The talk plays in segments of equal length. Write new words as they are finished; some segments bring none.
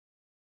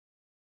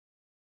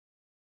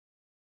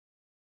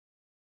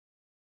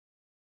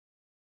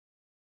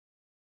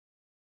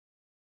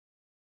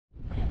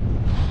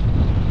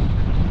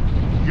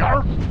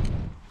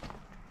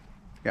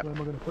Yeah. Where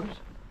am I going to put it?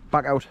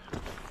 Back out.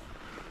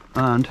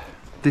 And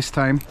this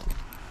time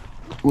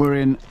we're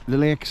in the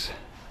lakes.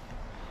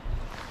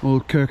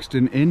 Old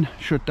Kirkston Inn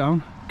shut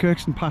down.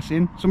 Kirkston Pass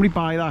Inn. Somebody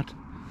buy that.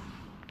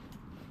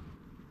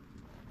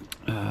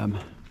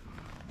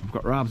 We've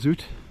got Rabs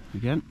out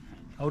again.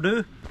 How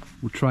do?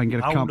 We'll try and get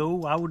a camp.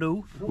 How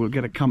do? We'll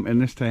get a camp in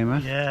this time,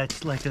 eh? Yeah,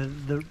 it's like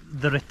the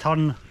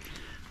return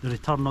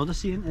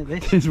odyssey, isn't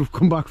it? This? We've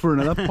come back for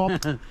another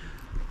pop.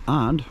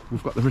 And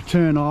we've got the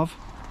return of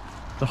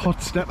the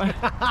hot stepper.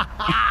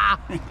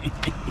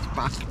 He's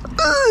back.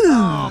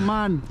 Oh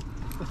man,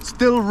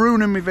 still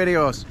ruining my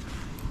videos.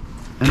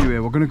 Anyway,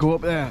 we're gonna go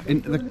up there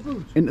into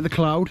the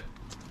cloud,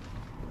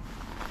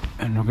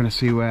 and we're gonna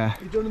see where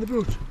you done in the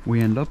boot?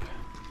 We end up.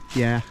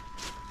 Yeah,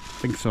 I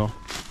think so.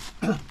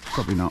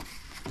 Probably not.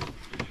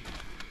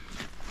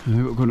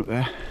 We're going up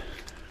there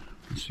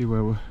and see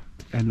where we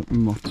end up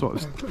in what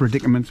sort of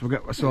predicaments we'll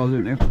get ourselves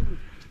into.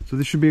 So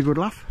this should be a good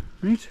laugh,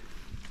 right?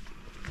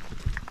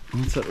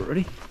 All set up,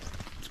 ready?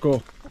 Let's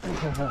go.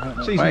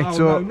 Right,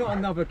 so not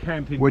another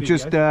camping we're video.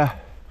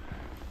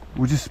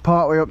 just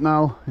part way up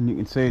now, and you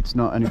can see it's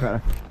not any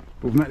better.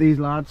 But we've met these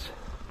lads.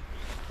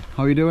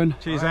 How are you doing?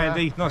 Cheers,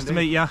 Andy. Nice to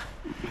meet you.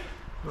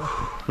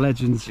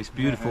 Legends. It's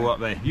beautiful up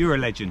there. You're a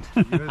legend.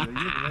 You're a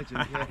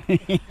legend,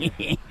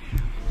 yeah.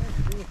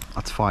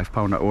 That's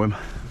 £5 I owe him.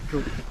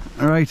 Cool.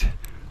 All right.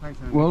 Thanks,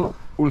 man. Well,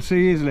 we'll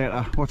see you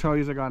later. Watch how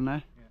you're going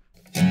there.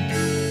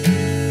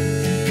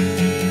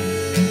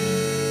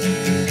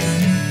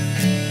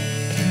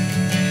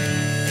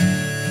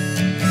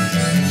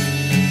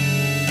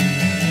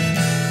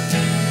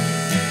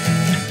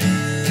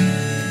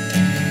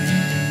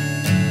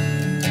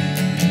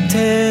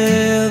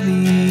 Tell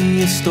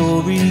me a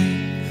story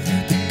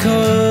that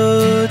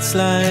cuts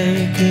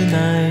like a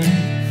knife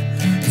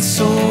and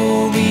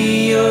sew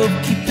me up,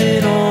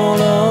 keeping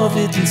all of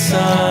it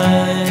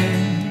inside.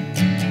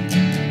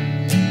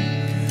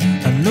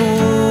 I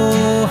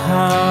know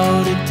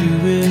how to do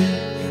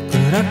it,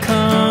 but I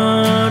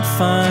can't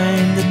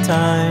find the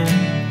time.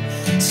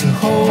 So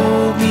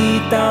hold me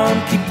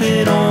down,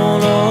 keeping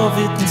all of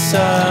it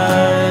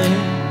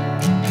inside.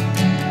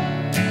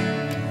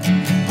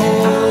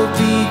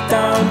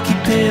 Down,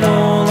 keeping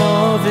all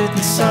of it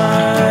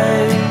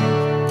inside.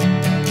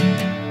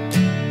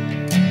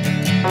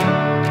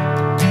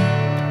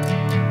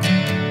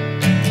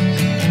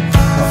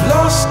 I've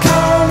lost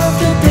count of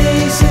the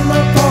days in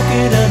my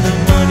pocket and the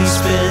money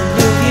spent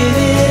looking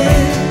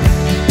in.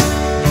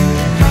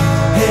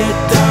 Head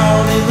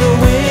down in the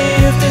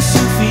way of the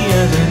Sufi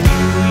and the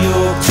New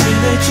York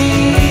trilogy.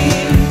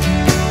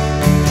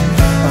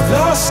 I've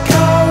lost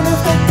count of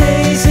the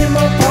days in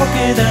my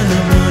pocket and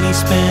the money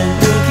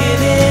spent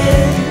looking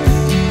in.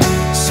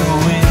 So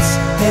it's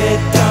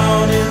head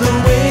down in the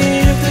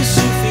way of the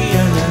Sufi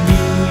and the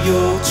New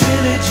York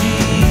trilogy.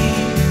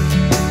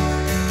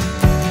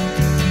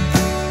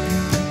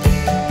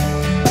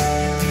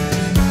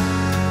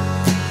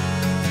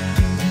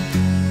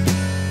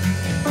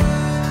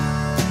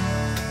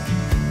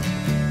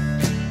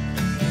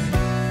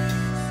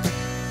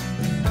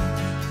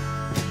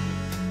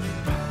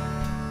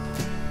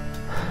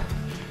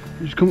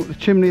 You just come up the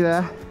chimney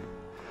there.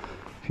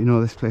 If you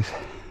know this place.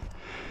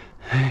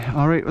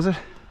 Alright, was it?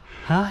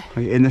 Hi.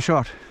 Are you in the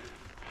shot?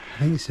 I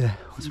think so.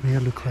 What's my hair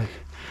look like?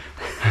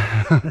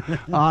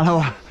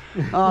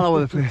 all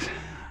over the place. So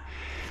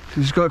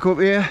we just got to come up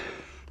here,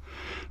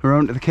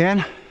 around to the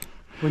cairn.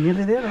 We're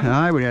nearly there, aren't we?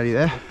 Aye, we're nearly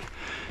there.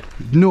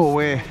 No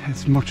way,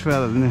 it's much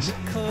further than this.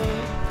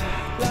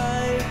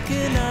 Like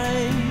a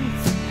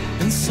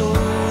knife and sold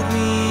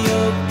me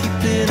up,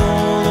 keeping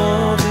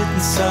all of it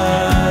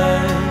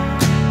inside.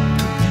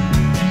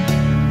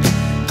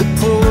 The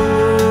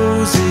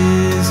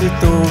poses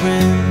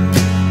adoring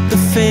the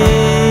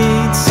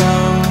faint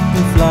sound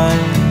of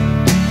light.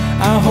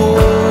 I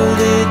hold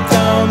it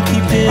down,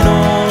 keeping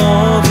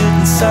all of it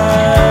inside.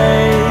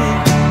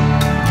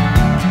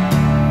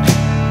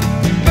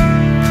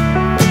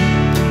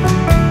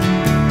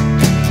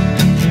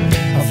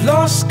 I've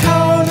lost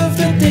count of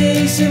the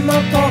days in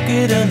my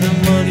pocket and the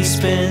money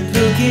spent.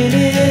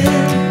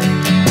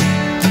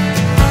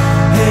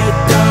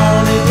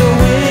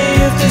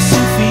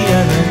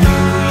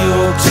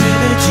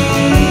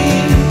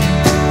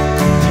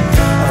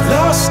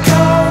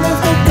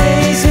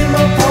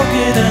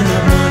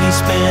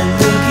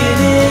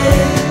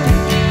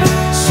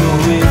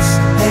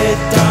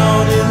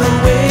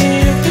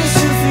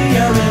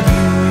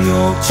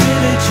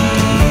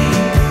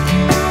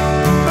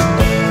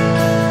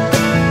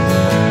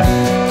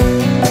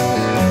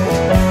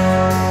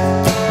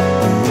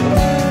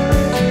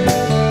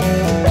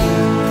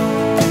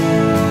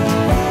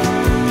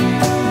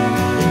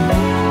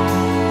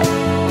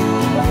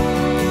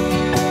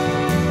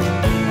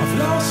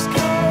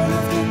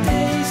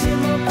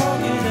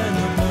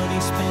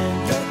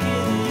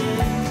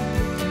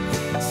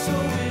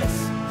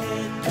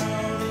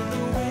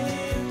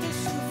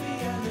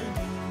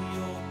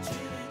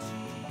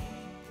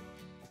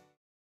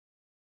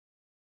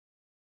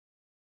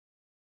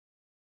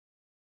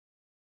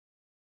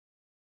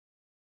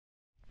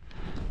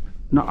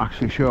 Not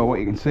actually sure what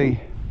you can see.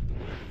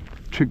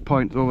 Trig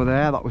point over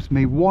there. That was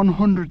me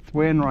 100th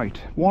Wainwright.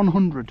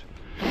 100.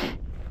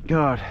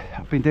 God,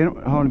 I've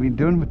only been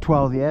doing it for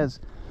 12 years.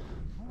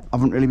 I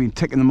haven't really been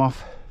ticking them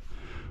off.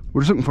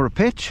 We're just looking for a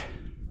pitch.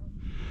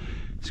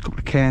 There's a couple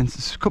of cairns.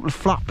 There's a couple of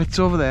flat bits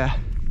over there,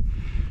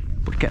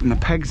 but getting the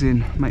pegs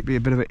in might be a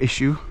bit of an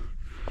issue.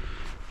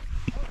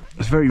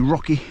 It's very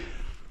rocky,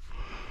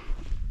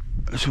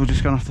 so we're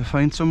just gonna have to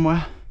find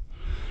somewhere.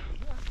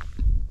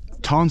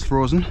 Tarn's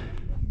frozen.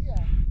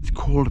 It's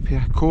cold up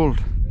here,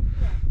 cold.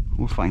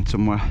 We'll find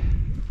somewhere.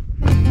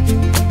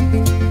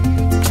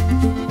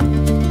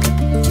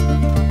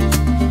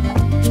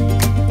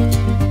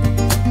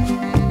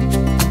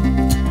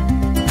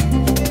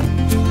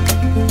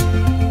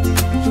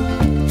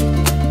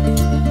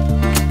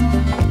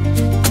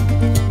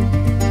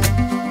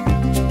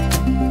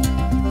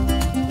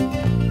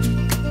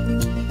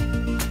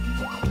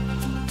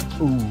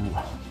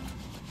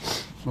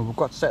 Well, we've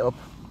got set up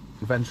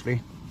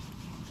eventually.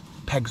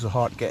 Pegs are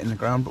hard to get in the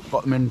ground, but we've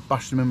got them in,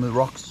 bashed them in with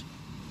rocks.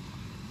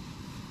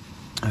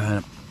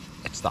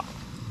 It's that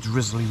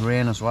drizzly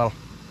rain as well.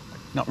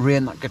 Not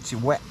rain that gets you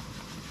wet.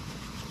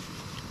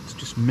 It's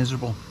just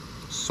miserable.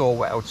 So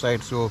wet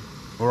outside, so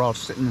we're all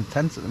sitting in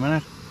tents at the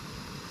minute.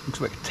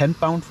 Looks like a tent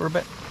bound for a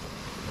bit.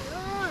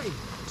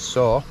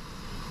 So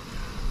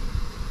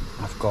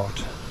I've got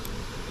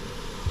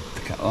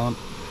the kettle on,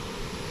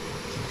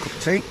 a cup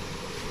of tea.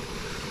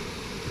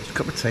 A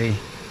cup of tea.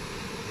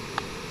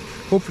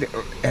 Hopefully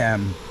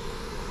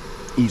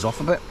ease off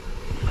a bit.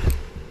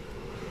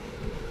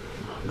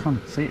 I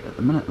can't see it at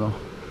the minute though.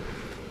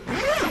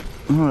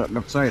 Oh, look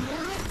outside.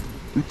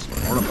 It's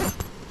horrible.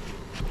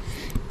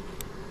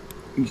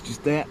 He's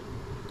just there.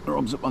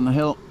 Rob's up on the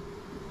hill.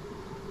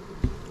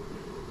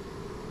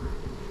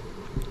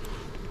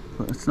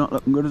 But it's not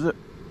looking good, is it?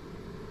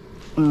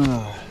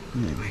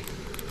 Anyway.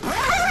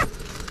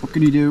 What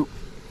can you do?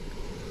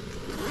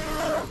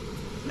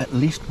 At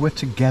least we're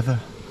together.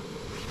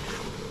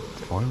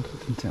 It's oiled, it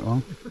didn't take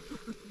long.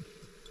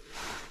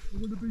 I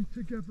want to be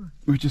together.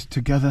 We're just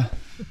together.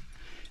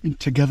 In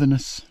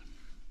togetherness.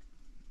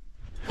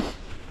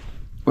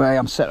 Well,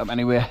 I'm set up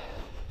anyway.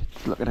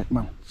 Look at it,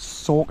 well,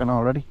 soaking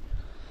already.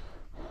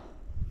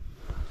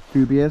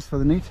 Few beers for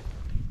the neat.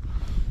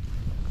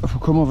 If we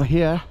come over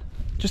here,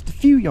 just a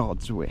few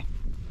yards away,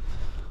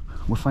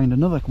 we'll find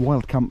another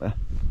wild camper.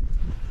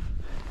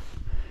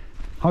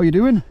 How you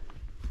doing?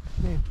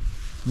 Yeah.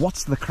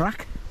 What's the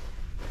crack?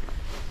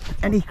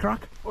 Any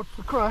crack? What's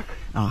the crack?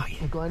 Oh,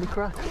 yeah. You got any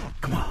crack?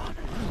 Come on.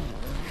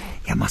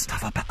 You must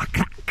have a bit of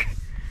crack.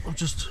 I'm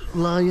just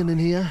lying in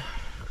here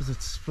because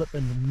it's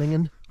flipping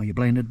minging. Are you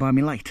blinded by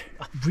me light?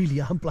 I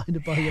really am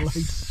blinded by your light.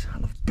 Yes, I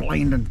love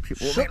blinding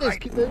people. Shut this,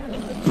 keep it.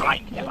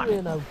 Blind you,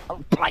 man. Now. I'll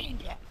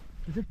blind you.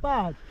 Is it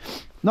bad?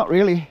 Not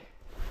really.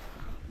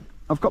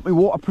 I've got my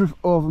waterproof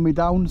over me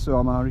down, so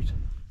I'm alright.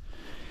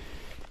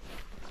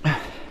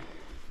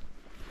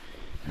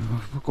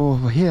 We'll go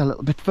over here a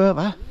little bit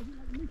further.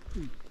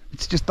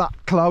 It's just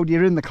that cloud,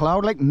 you're in the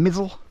cloud like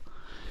mizzle.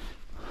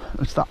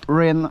 It's that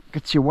rain that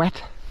gets you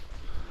wet.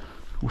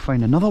 We'll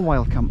find another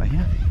wild camper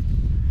here.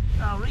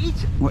 Alright.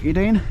 What are you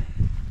doing?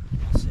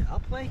 Set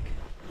up like.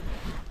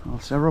 I'll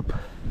set her up.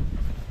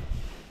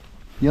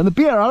 You on the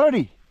beer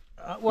already?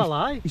 Well,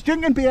 aye. He's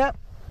drinking beer.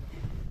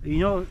 You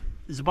know,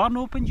 is the barn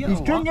opened yet? He's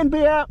or drinking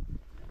beer.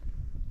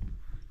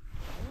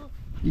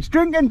 He's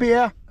drinking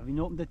beer. what? Have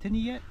you opened the tinny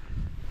yet?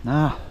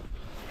 Nah,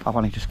 I've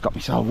only just got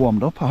myself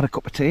warmed up. I had a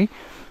cup of tea.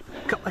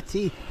 Cup of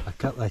tea. A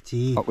cup of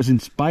tea. I was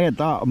inspired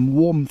that. I'm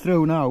warm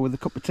through now with a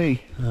cup of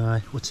tea.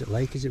 Aye. What's it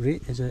like? Is it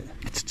right? Is it?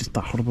 It's just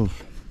that horrible,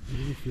 I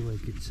really feel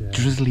like it's.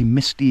 drizzly,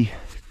 misty.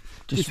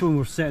 Just when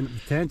we're setting up the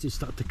tent, it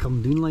started to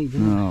come down like,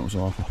 didn't it? No, it was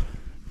awful.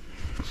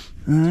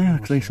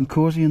 Looks nice and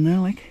cosy in there,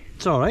 like.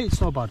 It's alright, it's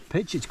not a bad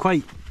pitch. It's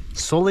quite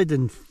solid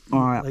and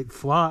Alright. like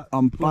flat.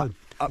 But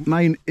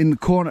mine in the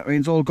corner, I mean,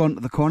 it's all gone to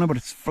the corner, but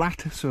it's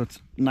flat, so it's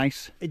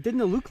nice. It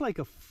didn't look like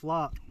a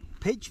flat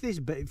pitch, this,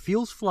 but it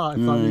feels flat,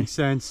 if that makes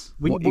sense.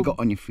 What you got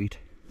on your feet?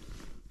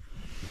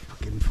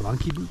 Fucking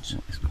Frankie boots.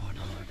 What is going on?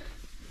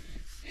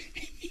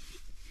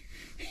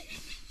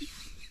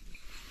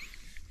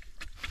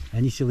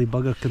 Any silly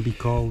bugger can be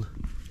called.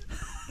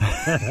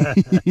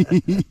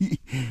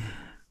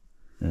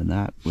 And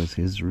that was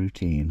his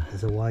routine.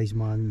 As a wise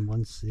man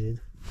once said.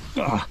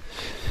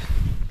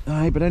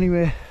 Aye, but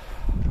anyway,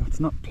 it's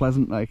not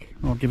pleasant, like,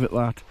 I'll give it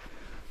that.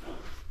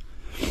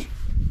 You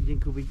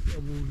think we'll be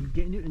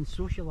getting out and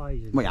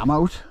socialising? Wait, I'm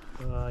out.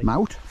 I'm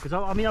out. Because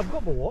I mean, I've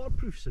got my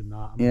waterproofs and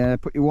that. Yeah,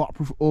 put your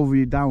waterproof over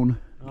you down,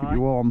 keep Aye.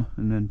 you warm,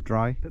 and then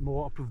dry. Put my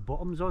waterproof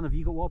bottoms on. Have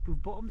you got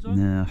waterproof bottoms on?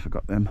 Nah, I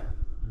forgot them.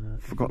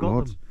 Forgot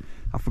loads.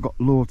 I forgot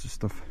loads of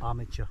stuff.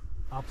 Amateur.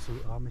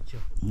 Absolute amateur.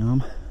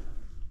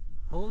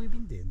 How long have you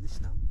been doing this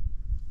now?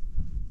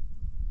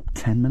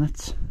 10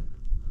 minutes.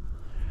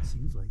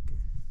 Seems like it.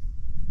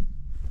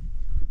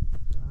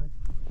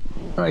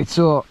 Aye. Right,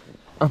 so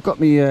I've got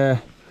my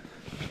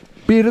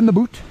beer in the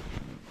boot.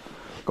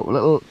 Got a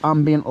little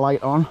ambient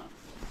light on.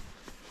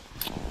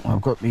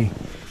 I've got my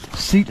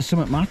see to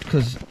summit mat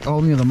because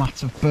all the other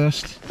mats have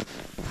burst.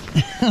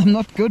 I'm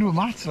not good with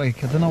mats,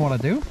 like I don't know what I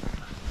do.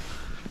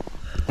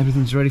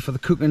 Everything's ready for the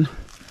cooking.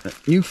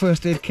 New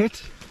first aid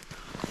kit,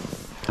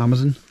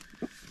 Amazon,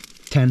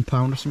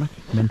 £10 or something,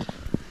 mint.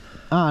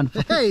 And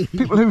for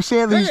people who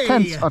say these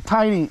tents are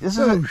tiny, this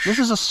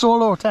is a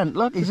solo tent.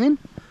 Look, he's in.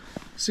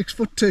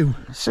 6'2".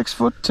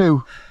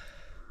 6'2".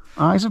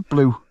 Eyes of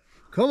blue.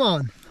 Come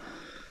on.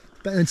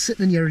 Better than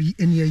sitting in your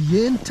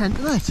yin tent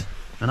tonight.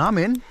 And I'm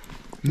in.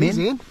 He's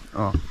in.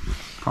 Oh,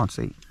 can't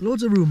see.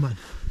 Loads of room,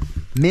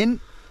 man.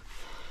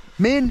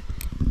 Min.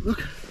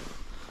 Look.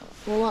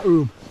 All that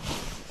room.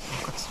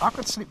 I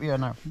could sleep here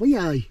now. Well,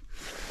 yeah.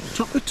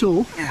 Top to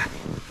toe. Yeah.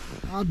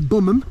 I'd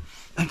bum him.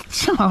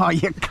 Oh,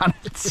 you can't.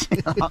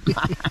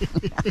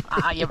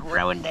 Oh, you've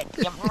ruined it.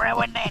 You've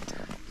ruined it.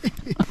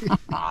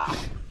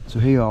 So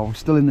here you are. We're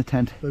still in the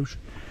tent. Boosh.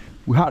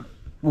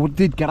 We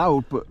did get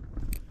out, but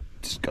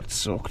just got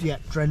soaked. Yeah,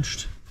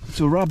 drenched.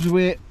 So Rob's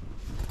away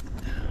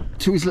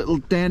to his little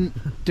den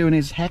doing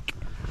his heck,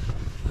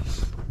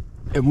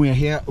 and we're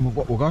here. And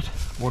what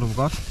have we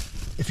got?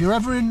 If you're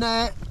ever in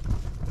the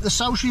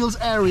South Shields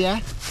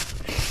area,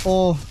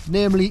 or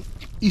namely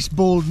East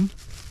Bolden,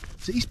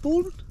 is it East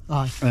Bolden?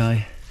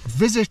 Aye.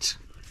 Visit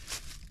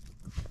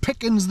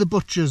Pickens the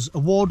Butchers,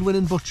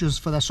 award-winning butchers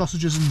for their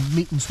sausages and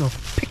meat and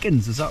stuff.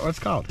 Pickens, is that what it's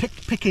called?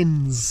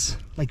 Pickens,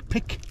 like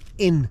pick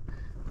in.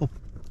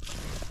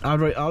 I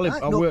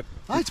work.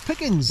 It's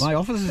Pickens. My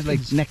office is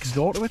like next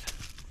door to it.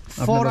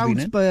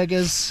 4-ounce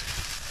burgers,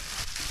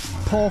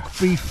 pork,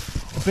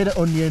 beef, a bit of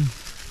onion.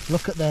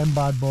 Look at them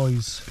bad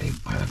boys.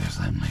 Big burgers,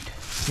 them like.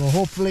 So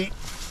hopefully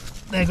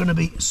they're going to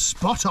be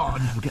spot on.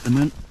 We'll get them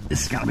in.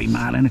 This is gonna be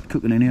mad, ain't it?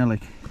 Cooking in here,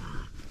 like.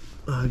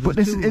 But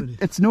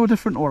it's no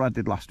different to what I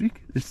did last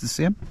week. It's the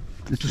same.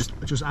 It's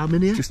just I'm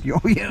in here. Just yeah.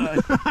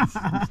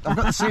 I've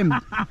got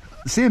the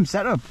same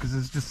setup because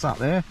it's just sat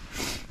there.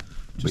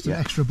 Just an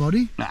extra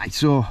body. Right,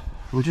 so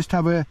we'll just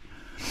have a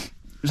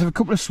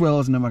couple of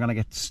swills and then we're gonna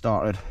get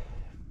started.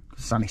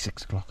 It's only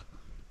 6 o'clock.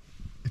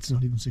 It's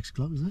not even 6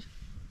 o'clock, is it?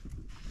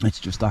 It's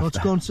just after. Oh, it's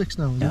gone 6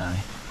 now, is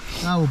Aye.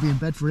 it? Now we'll be in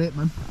bed for 8,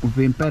 man. We'll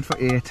be in bed for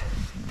 8.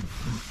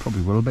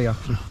 Probably will be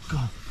actually. Oh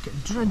God,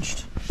 getting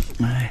drenched.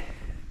 Aye.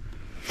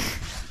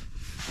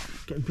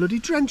 Getting bloody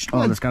drenched,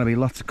 man. Oh, there's gonna be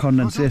lots of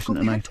condensation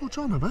tonight. Touch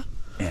on, have I?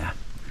 Yeah.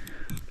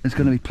 There's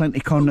gonna be plenty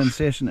of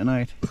condensation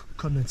tonight.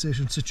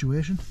 Condensation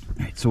situation.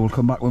 Right, so we'll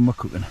come back when we're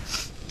cooking.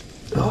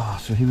 Oh,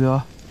 so here we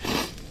are.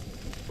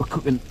 We're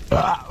cooking.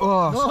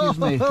 Oh, excuse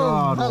me.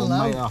 God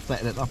almighty, I'll have to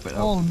edit that bit out.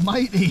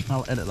 Almighty.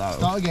 I'll edit that out.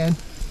 Start again.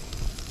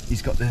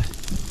 He's got the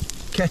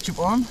ketchup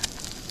on.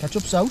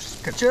 Ketchup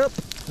sauce. Ketchup.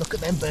 Look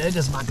at them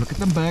burgers, man. Look at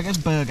them burgers,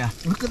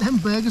 Look at them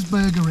burgers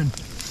burgering.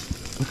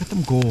 Look at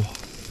them go.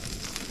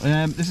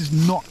 This is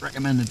not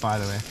recommended, by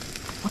the way.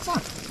 What's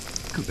that?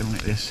 Cooking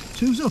like this.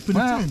 Two's up in a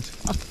tent.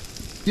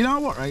 You know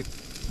what, right?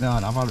 No,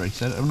 I've already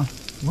said it, haven't I?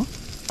 What?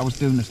 I was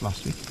doing this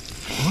last week.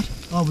 What?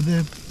 Oh, with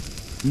the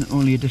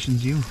only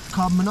additions you.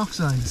 carbon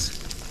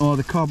monoxides. Oh,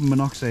 the carbon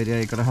monoxide. Yeah,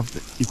 you've got to have the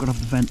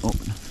vent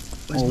open.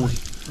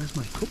 Where's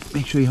my cup?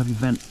 Make sure you have your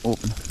vent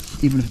open,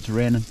 even if it's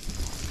raining.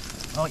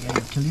 Oh yeah,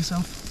 you'll kill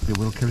yourself. You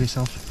will kill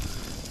yourself.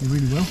 You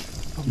really will.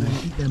 I'm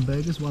gonna eat them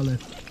burgers while they're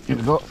Here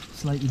we go.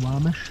 slightly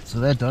warmish. So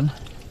they're done.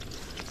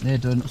 They're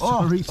done.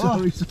 Sorry.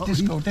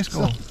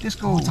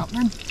 Disco. What's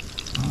happening?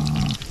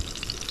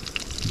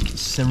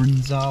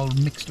 Sirens all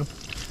mixed up.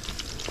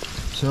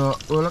 So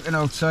we're looking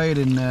outside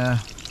and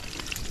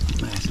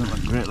it's not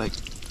looking great. Like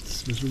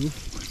It's miserable.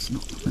 it's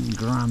not looking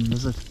grand,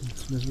 is it?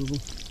 It's miserable.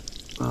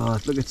 Oh,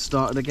 look! It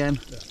started again.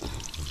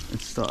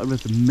 It started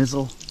with the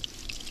mizzle.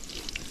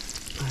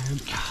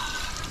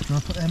 Can I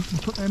put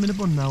them in a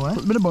bun now, eh?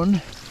 Put them in a bun.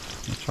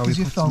 Watch how he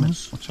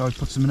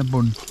puts them in a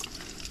bun. Do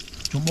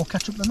you want more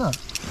ketchup than that?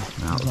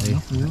 No, Is that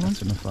enough, really?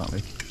 that's enough that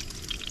week.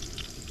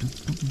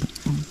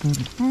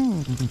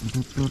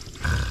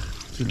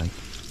 What's he like?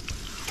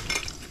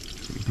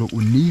 It's like a bloke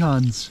with knee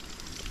hands.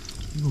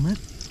 You go, mate.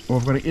 Oh,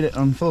 I've got to eat it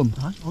on film.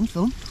 Aye, on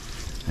film.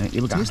 Right,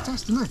 here we go. Taste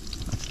test, isn't it?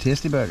 That's a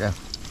tasty burger.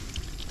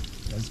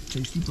 There's a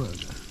tasty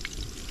burger.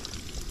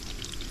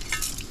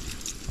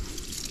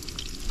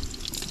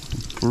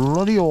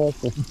 Bloody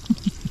awful.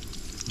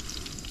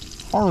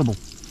 Horrible.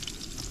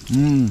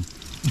 Mmm.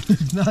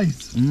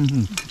 Nice.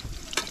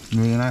 Mm-hmm.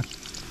 Really nice.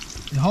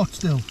 You're hot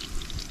still.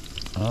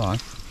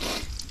 Alright.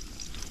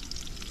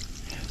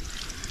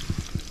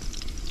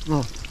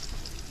 Oh,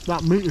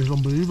 that meat is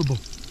unbelievable.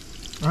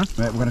 Right,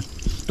 we're going to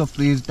stuff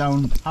these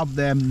down, have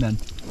them then.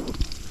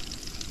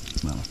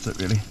 Well, that's it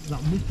really. Is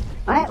that meat?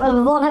 Alright, well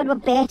we've all had a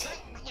bit.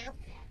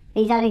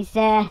 He's had his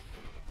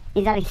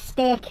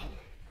steak.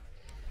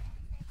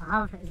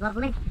 It's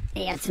lovely.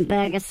 He had some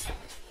burgers.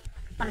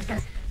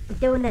 We're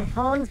doing the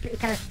horns, but you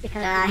can't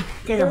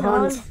do the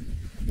horns.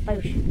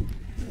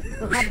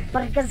 We've had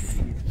burgers.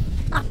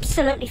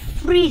 Absolutely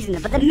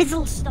freezing, but the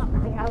mizzle stopped. I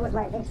think I was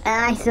like this.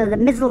 So the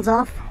mizzle's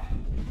off.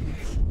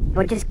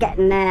 We're just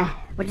getting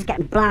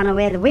blown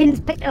away. The wind's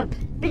picked up.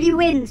 Billy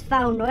wind's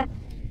found her.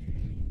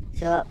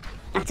 So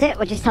that's it.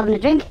 We're just having a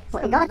drink.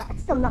 What you got?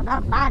 It's still not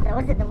that bad though,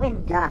 is it? The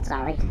wind. No, that's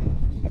alright.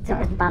 It's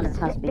not as bad as it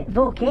has been.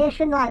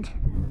 Vocation, lad.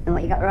 And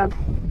what you got, Rob?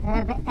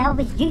 A bit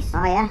Elvis juice.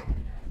 Oh yeah,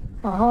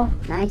 Oh,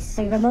 nice.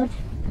 thank you very much.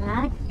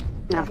 Aye.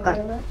 I've got.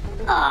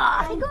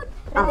 Very good.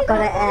 I've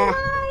got it.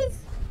 Nice.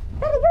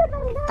 Very good,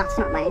 very nice. That's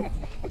not mine.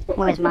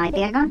 Where's my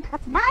beer gone?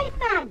 That's mine,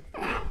 man.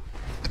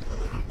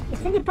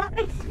 It's in your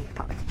pocket.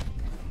 Pocket.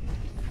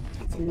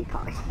 It's in my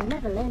pocket. You'll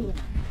never learn it.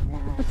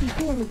 What's he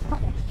doing in his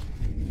pocket?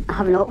 I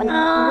haven't opened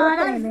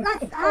it.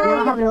 That's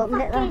I haven't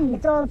opened it though.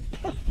 It's all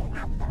pissed.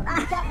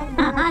 That's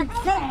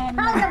it.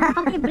 How's the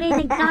fucking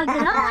breathing dogs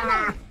and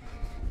all?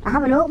 I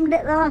haven't opened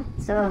it though,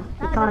 so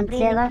you can't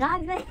say that.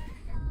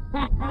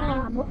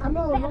 I'm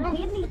all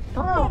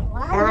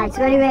Alright,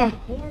 so anyway,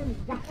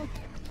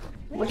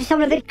 we're just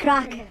having a bit of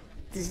crack.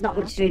 There's not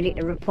much really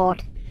to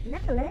report.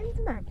 Never learns,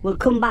 man. We'll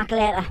come back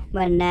later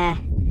when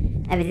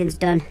everything's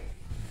done.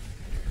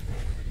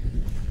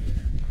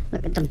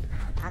 Look at them.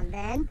 And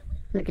then?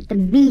 Look at the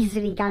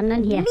misery going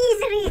on here.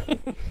 Misery!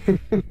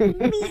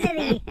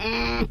 Misery!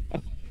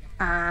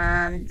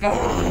 And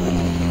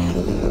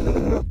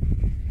then...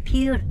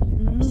 Pure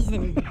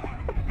misery.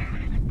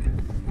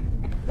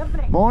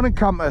 Morning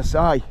campers,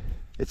 aye.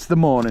 It's the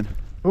morning.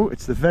 Oh,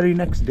 it's the very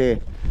next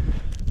day.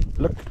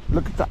 Look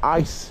at the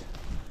ice.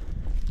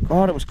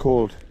 God, it was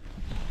cold.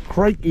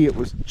 Crikey, it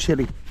was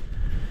chilly.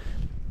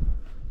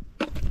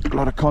 A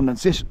lot of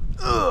condensation.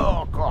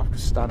 Oh God,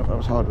 stand up, that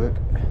was hard work.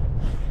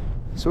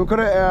 So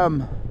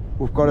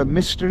we've got a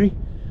mystery.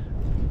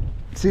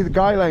 See the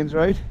guylines,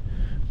 right?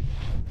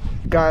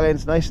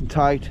 Guyline's nice and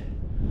tight.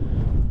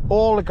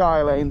 All the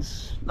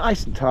guylines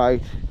nice and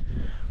tight.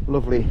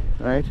 Lovely,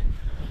 right?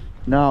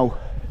 Now,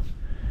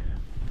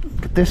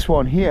 look at this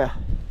one here.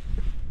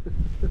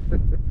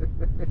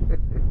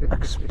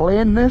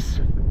 Explain this.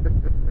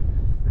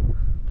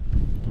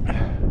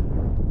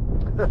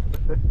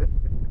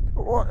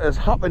 What has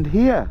happened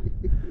here?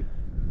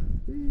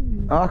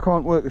 I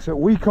can't work this out.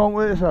 We can't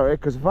work this out, right?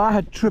 Because if I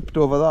had tripped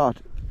over that,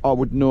 I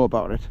would know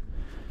about it.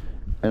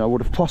 And I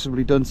would have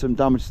possibly done some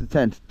damage to the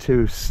tent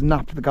to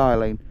snap the guy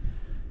line.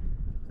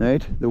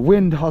 Right? The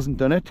wind hasn't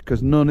done it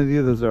because none of the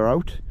others are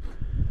out.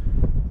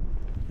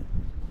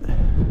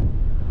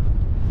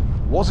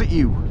 Was it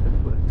you?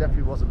 It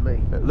definitely wasn't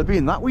me. It'll have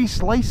been that wee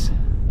slice.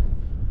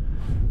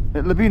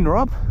 It'll have been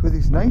Rob with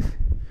his knife.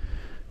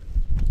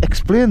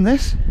 Explain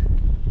this.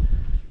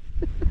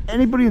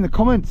 Anybody in the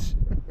comments?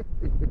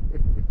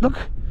 Look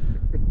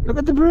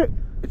at the brick.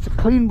 It's a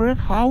clean brick.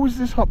 How has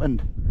this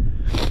happened?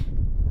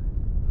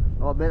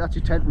 Oh mate, that's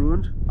your tent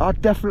ruined. I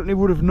definitely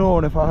would have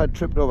known if I had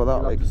tripped over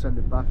that. You'll have to send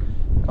it back.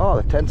 Oh,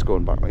 the tent's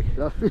going back, like.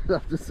 You'll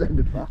have to send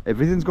it back.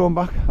 Everything's going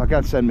back. I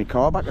can't send my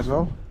car back as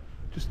well.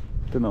 Just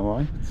don't know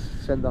why.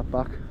 Send that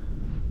back.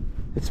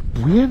 It's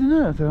weird,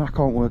 isn't it? I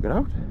can't work it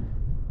out.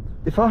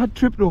 If I had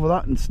tripped over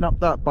that and snapped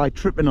that by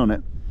tripping on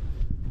it,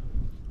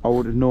 I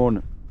would have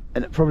known,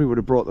 and it probably would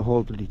have brought the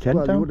whole bloody tent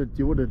Well, down.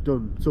 you would have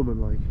done something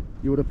like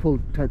you'd have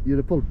pulled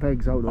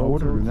pegs out. I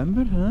would have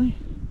remembered, aye.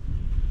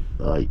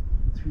 Aye.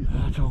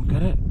 I don't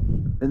get it.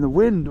 And the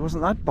wind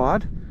wasn't that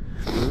bad.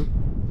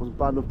 Wasn't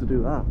bad enough to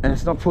do that. And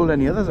it's not pulled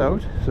any others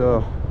out,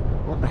 so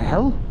what the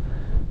hell?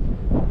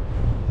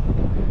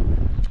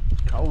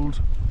 Cold.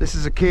 This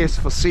is a case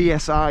for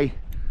CSI.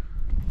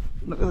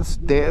 Look at the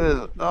state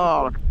of it.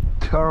 Oh, look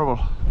terrible.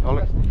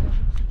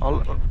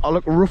 I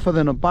look rougher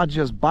than a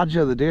badger's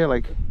badger the day,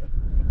 like.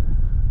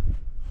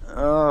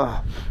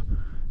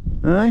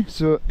 Aye,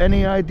 so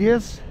any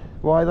ideas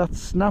why that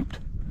snapped?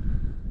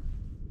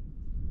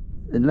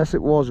 Unless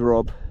it was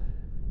Rob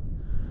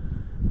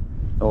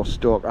or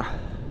Stoker.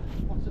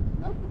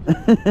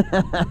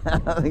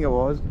 I think it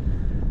was.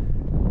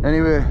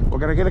 Anyway, we're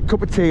gonna get a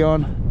cup of tea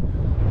on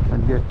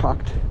and get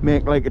packed,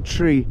 make like a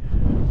tree.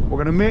 We're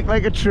gonna make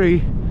like a tree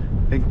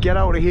and get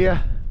out of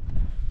here.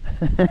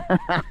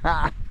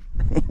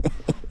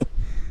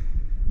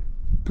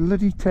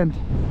 Bloody tent.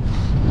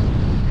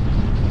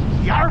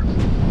 Yarr!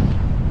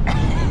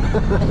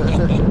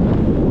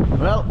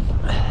 Well,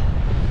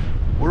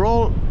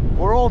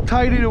 we're all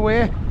tidied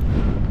away.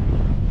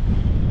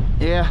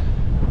 Yeah.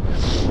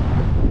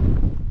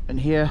 And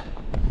here.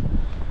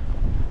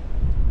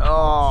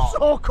 Oh,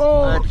 So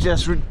cold. it's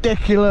just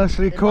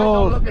ridiculously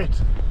cold. Look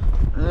it.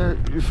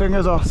 Your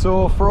fingers are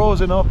so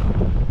frozen up.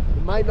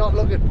 You might not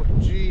look it, but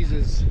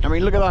Jesus. I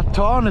mean, look at that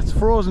tarn, it's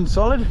frozen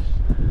solid.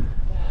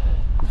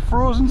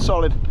 Frozen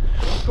solid.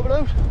 Coming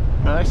out.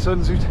 Right,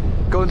 sunsuit,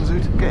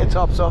 gunsuit, get your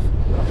tops off.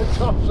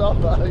 Tops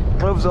off, aye.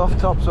 Gloves off,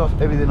 tops off,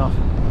 everything off.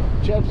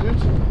 Cheb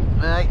suit.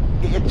 Right,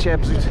 get your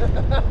cheb suit.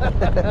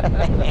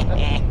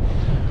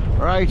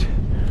 Right,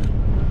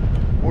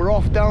 we're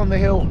off down the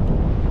hill.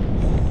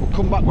 We'll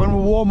come back when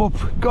we warm up.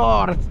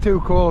 God, it's too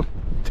cold,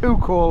 too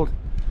cold.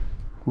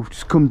 We've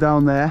just come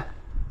down there.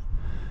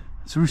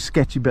 It's a really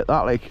sketchy bit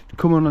that, like,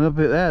 coming on a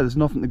bit there, there's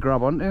nothing to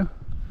grab onto.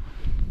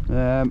 We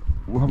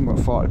haven't got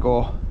far to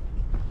go.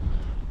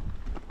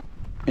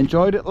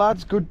 Enjoyed it,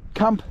 lads? Good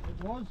camp?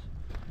 It was.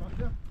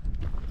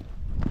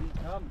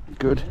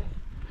 Good.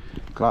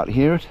 Glad to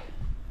hear it.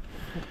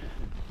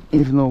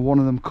 Even though one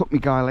of them cut me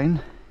guy line.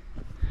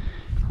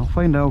 I'll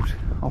find out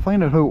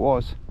who it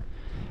was.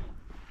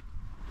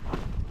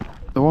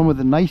 the one with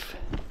the knife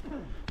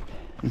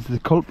is the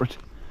culprit.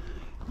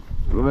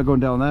 But we're going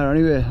down there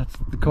anyway. That's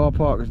the car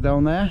park is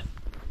down there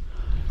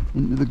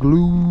into the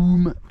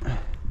gloom.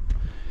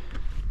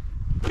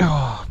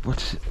 Oh,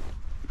 but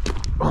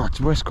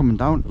it's worse coming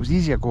down. It was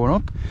easier going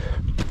up.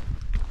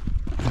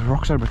 The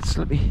rocks are a bit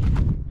slippy.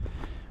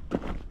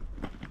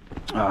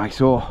 Alright,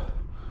 so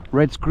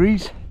red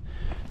Screes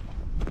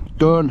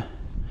done.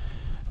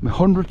 My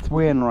 100th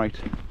Wainwright.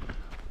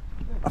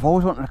 I've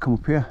always wanted to come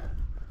up here.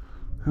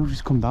 Who'll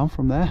just come down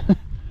from there?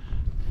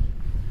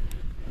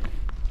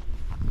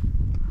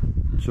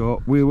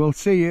 So we will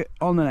see you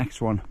on the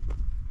next one.